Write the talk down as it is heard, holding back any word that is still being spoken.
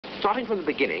Starting from the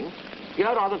beginning, here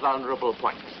are the vulnerable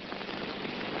points.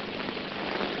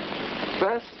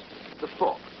 First, the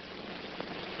fork.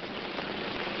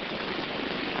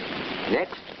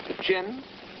 Next, the chin.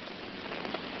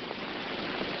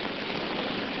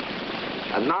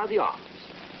 And now the arms.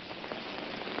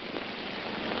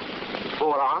 The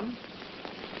forearm,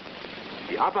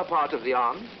 the upper part of the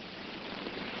arm,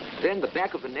 then the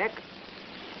back of the neck,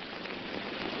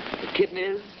 the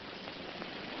kidneys,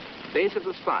 base of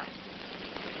the spine.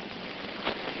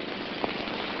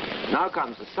 Now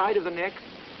comes the side of the neck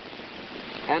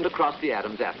and across the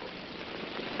Adam's apple.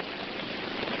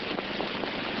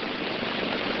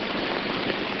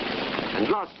 And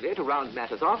lastly, to round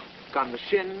matters off, come the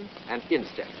shin and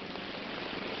instep.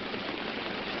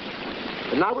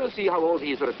 And now we'll see how all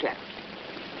these are attacked.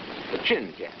 The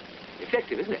chin here.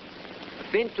 Effective, isn't it?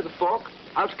 A feint to the fork,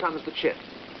 out comes the chin.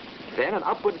 Then an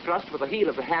upward thrust with the heel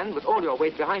of the hand with all your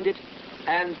weight behind it,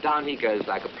 and down he goes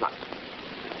like a plunk.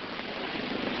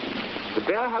 The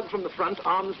bear hug from the front,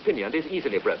 arms pinioned, is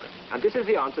easily broken. And this is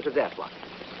the answer to that one.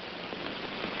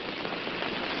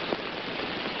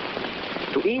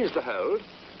 To ease the hold,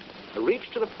 a reach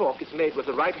to the fork is made with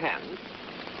the right hand,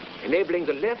 enabling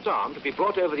the left arm to be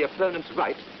brought over the opponent's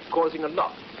right, causing a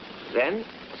lock. Then,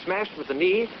 smashed with the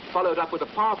knee, followed up with a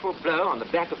powerful blow on the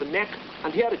back of the neck,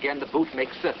 and here again the boot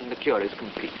makes certain the cure is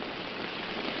complete.